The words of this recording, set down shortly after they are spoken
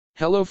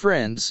Hello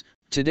friends,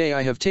 today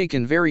I have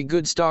taken very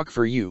good stock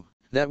for you,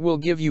 that will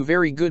give you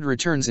very good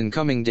returns in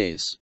coming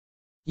days.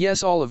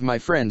 Yes, all of my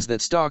friends,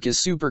 that stock is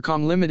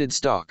SuperCom Ltd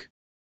stock.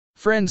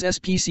 Friends,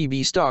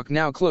 SPCB stock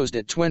now closed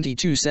at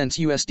 22 cents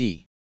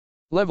USD.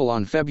 Level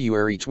on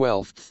February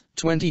 12,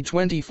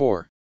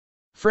 2024.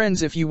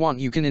 Friends, if you want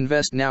you can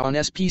invest now on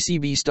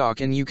SPCB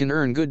stock and you can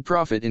earn good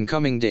profit in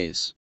coming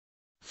days.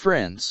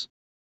 Friends,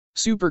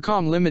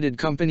 SuperCom Ltd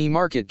company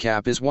market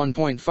cap is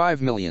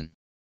 1.5 million.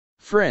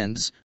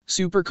 Friends,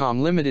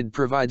 SuperCom Ltd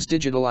provides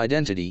digital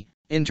identity,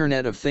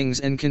 Internet of Things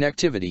and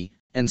connectivity,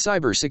 and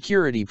cyber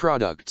security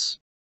products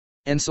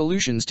and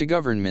solutions to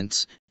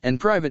governments,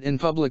 and private and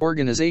public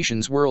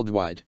organizations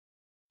worldwide.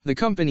 The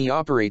company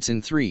operates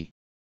in 3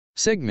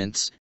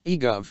 segments: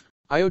 eGov,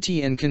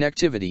 IoT and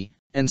connectivity,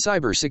 and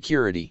cyber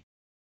security.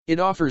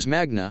 It offers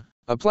Magna,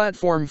 a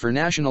platform for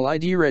national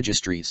ID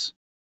registries,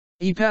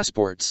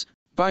 e-passports,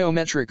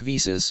 biometric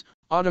visas,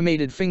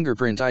 automated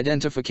fingerprint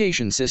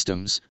identification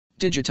systems,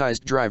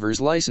 digitized driver's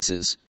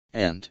licenses,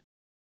 and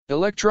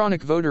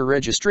electronic voter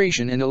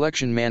registration and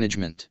election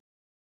management.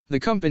 The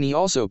company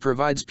also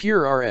provides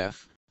Pure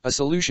RF, a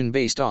solution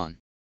based on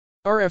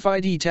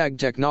RFID tag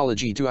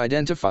technology to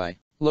identify,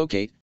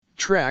 locate,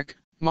 track,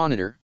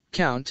 monitor,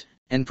 count,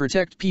 and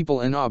protect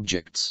people and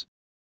objects.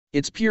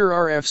 Its Pure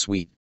RF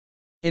suite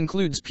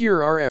includes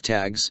Pure RF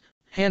tags,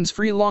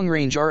 hands-free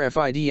long-range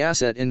RFID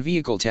asset and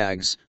vehicle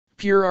tags,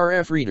 Pure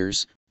RF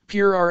readers,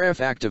 Pure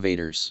RF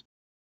activators,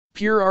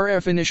 Pure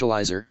RF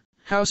initializer,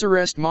 house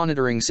arrest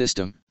monitoring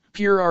system,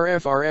 Pure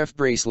RF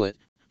bracelet,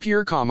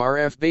 PureCom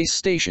RF base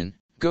station,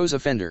 Goes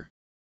offender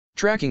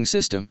tracking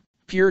system,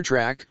 Pure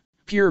Track,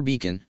 Pure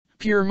Beacon,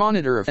 Pure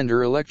Monitor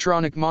offender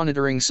electronic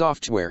monitoring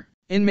software,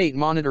 inmate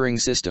monitoring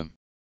system,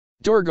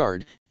 door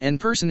guard, and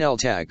personnel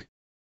tag.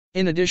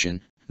 In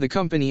addition, the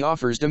company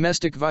offers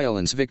domestic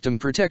violence victim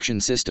protection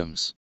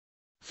systems.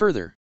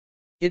 Further,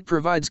 it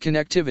provides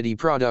connectivity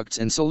products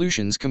and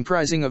solutions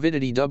comprising of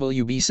Avidity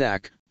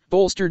WBSAC,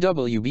 Bolster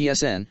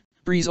WBSN,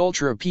 Breeze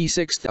Ultra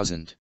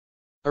P6000,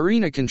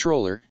 Arena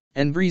Controller,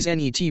 and Breeze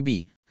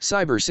NETB,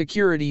 Cyber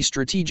Security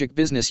Strategic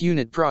Business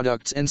Unit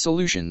products and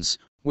solutions,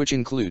 which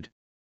include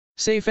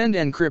SafeEnd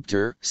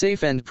Encryptor,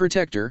 SafeEnd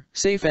Protector,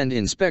 SafeEnd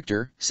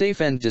Inspector,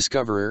 SafeEnd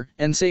Discoverer,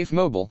 and Safe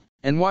Mobile,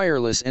 and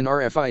Wireless and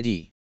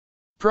RFID.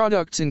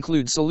 Products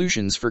include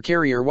solutions for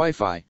carrier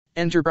Wi-Fi,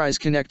 enterprise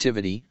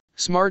connectivity,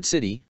 smart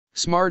city,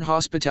 smart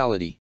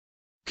hospitality,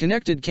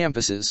 connected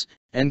campuses,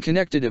 and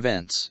connected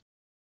events.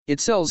 It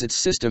sells its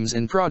systems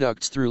and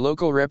products through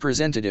local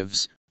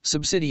representatives,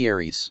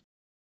 subsidiaries,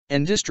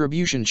 and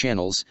distribution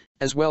channels,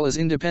 as well as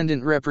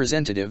independent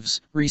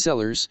representatives,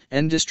 resellers,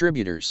 and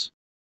distributors.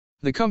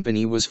 The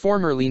company was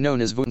formerly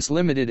known as dowjones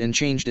Limited and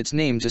changed its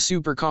name to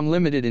SuperCom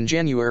Ltd in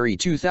January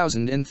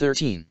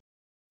 2013.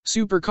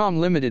 SuperCom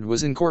Ltd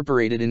was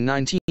incorporated in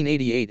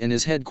 1988 and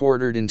is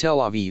headquartered in Tel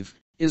Aviv,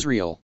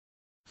 Israel.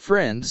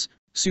 Friends,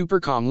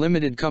 SuperCom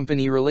Ltd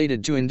company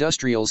related to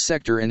industrial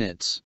sector and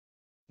its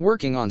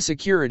working on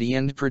security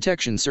and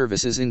protection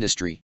services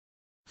industry.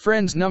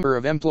 Friends, number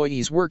of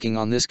employees working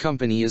on this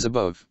company is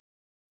above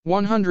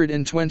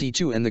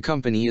 122 and the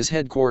company is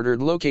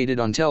headquartered located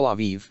on Tel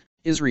Aviv,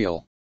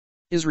 Israel.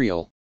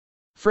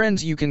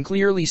 Friends, you can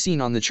clearly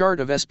seen on the chart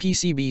of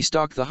SPCB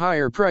stock the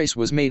higher price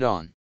was made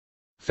on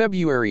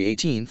February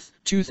 18,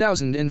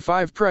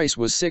 2005. Price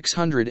was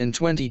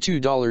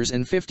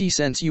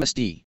 $622.50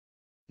 USD.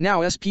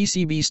 Now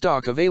SPCB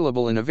stock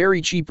available in a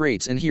very cheap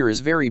rates, and here is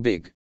very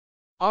big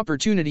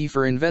opportunity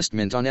for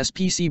investment on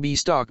SPCB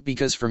stock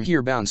because from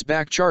here bounce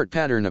back chart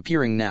pattern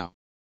appearing now.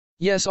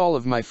 Yes, all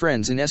of my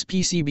friends, in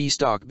SPCB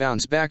stock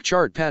bounce back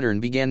chart pattern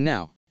began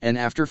now, and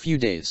after few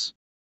days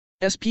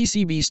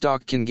SPCB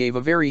stock can give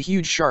a very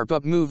huge sharp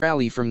up move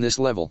rally from this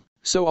level.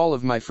 So all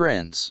of my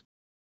friends,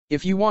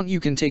 if you want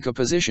you can take a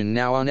position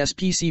now on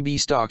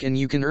SPCB stock and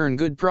you can earn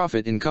good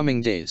profit in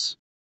coming days.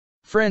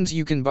 Friends,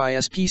 you can buy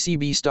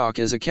SPCB stock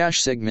as a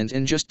cash segment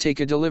and just take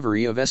a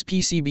delivery of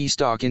SPCB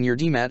stock in your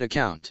demat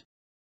account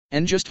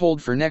and just hold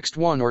for next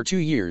 1 or 2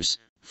 years.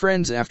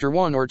 Friends, after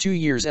 1 or 2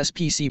 years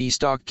SPCB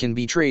stock can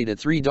be traded at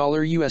 $3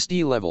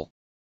 USD level.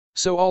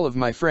 So all of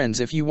my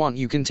friends, if you want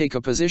you can take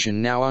a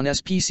position now on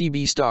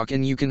SPCB stock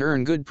and you can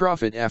earn good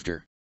profit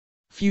after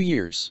few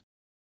years.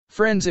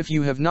 Friends, if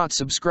you have not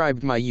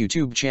subscribed my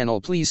YouTube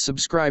channel, please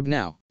subscribe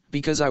now,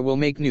 because I will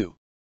make new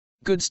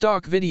good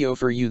stock video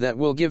for you that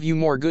will give you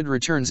more good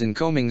returns in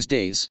coming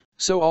days.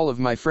 So all of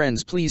my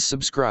friends, please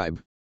subscribe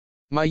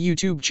my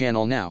YouTube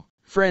channel now.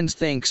 Friends,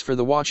 thanks for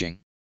the watching.